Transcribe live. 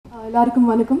Ellarkum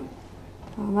vanakkam.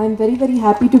 I'm very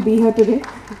happy to be here today.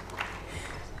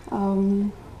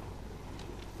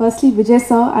 Firstly, Vijay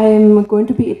sir, I am going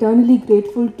to be eternally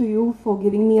grateful to you for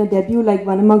giving me a debut like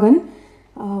Vanamagan.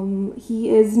 He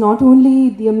is not only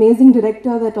the amazing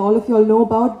director that all of you all know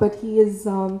about, but he is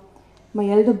my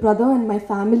elder brother and my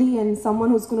family and someone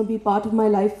who's going to be part of my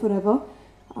life forever.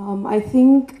 I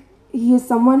think he is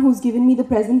someone who's given me the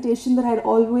presentation that I had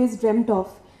always dreamt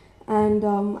of. And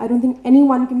I don't think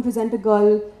anyone can present a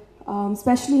girl,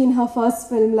 especially in her first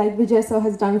film, like Vijay sir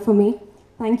has done for me.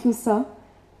 Thank you, sir.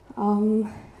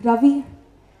 Ravi,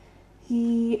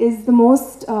 he is the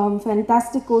most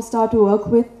fantastic co-star to work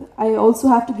with. I also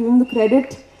have to give him the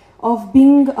credit of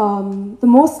being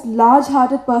the most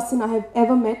large-hearted person I have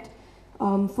ever met.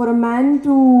 For a man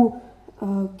to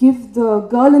give the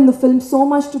girl in the film so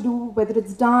much to do, whether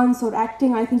it's dance or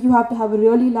acting, I think you have to have a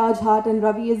really large heart, and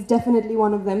Ravi is definitely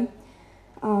one of them.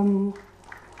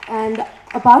 And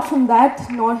apart from that,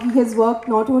 he has worked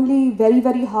not only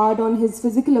very hard on his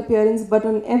physical appearance, but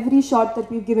on every shot that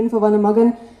we've given for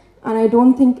Vanamagan, and I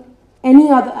don't think any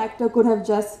other actor could have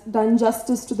just done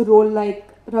justice to the role like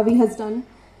Ravi has done.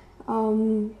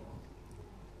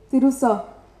 Thiru sir,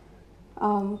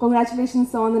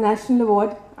 congratulations sir on the National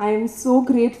Award. I am so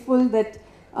grateful that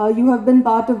you have been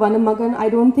part of Vanamagan. I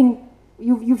don't think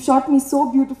you've shot me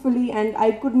so beautifully, and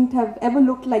I couldn't have ever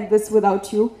looked like this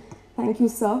without you. Thank you,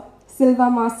 sir. Silva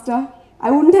Master,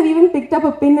 I wouldn't have even picked up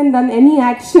a pin and done any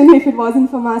action if it wasn't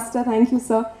for Master. Thank you,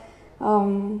 sir.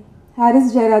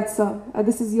 Harris Jairaj, sir,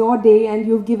 this is your day, and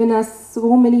you've given us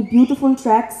so many beautiful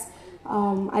tracks.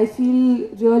 I feel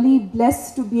really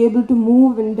blessed to be able to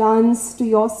move and dance to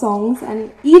your songs,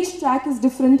 and each track is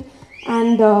different,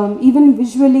 and even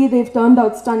visually they've turned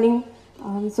out stunning,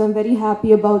 so I'm very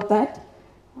happy about that.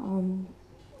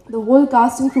 The whole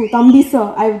cast and crew, Thambi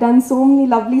sir, I've done so many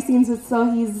lovely scenes with sir.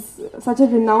 He's such a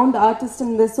renowned artist,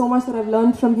 and there's so much that I've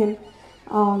learned from him.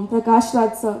 Prakash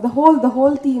Raj sir, the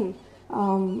whole team.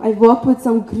 I've worked with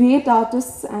some great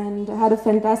artists and had a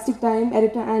fantastic time.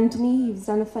 Editor Anthony, he's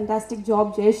done a fantastic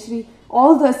job. Jayashri,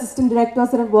 all the assistant directors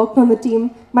that have worked on the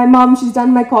team. My mom, she's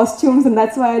done my costumes, and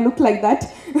that's why I look like that.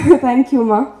 Thank you,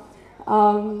 ma.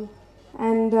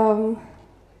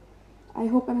 I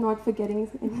hope I'm not forgetting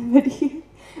anybody.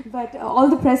 But all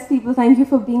the press people, thank you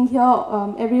for being here.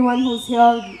 Everyone who's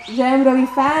here, Jayam Ravi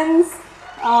fans.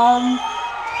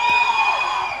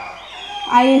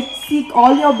 I seek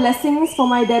all your blessings for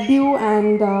my debut,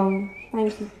 and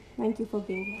thank you. Thank you for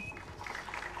being here.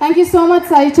 Thank you so much,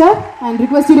 Sayesha, and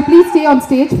request you to please stay on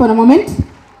stage for a moment.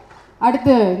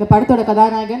 அடுத்து இந்த படத்தோட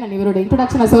கதாநாயகன் and இவரோட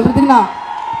இன்ட்ரோடக்ஷனை சொல்றதுக்கு நான்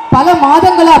பல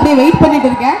மாதங்களா அப்படியே wait பண்ணிட்டு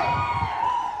இருக்கேன்.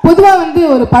 பொதுவா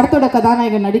ஒரு படத்தோட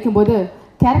கதாநாயகன் நடிக்கும்போது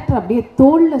கேரக்டர் அப்படியே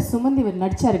தோல்ல சுமந்து இவர்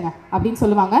நடிச்சாருங்க அப்படின்னு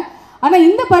சொல்லுவாங்க. ஆனா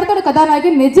இந்த படத்தோட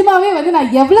கதாநாயகன் நிஜமாவே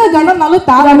நான் எவ்வளவு கனம்னாலும்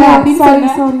தாங்குவேன் அப்படின்னு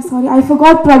சொல்றேன். Sorry, I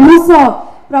forgot Prabhu sir.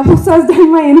 Prabhu sir has done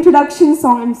my introduction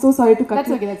song. I'm so sorry to cut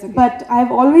you. That's okay. But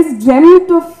I've always dreamt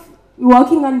of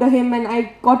working under him, and I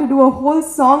got to do a whole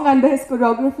song under his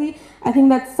choreography. I think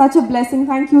that's such a blessing.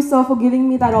 Thank you, sir, for giving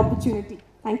me that opportunity.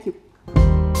 Thank you.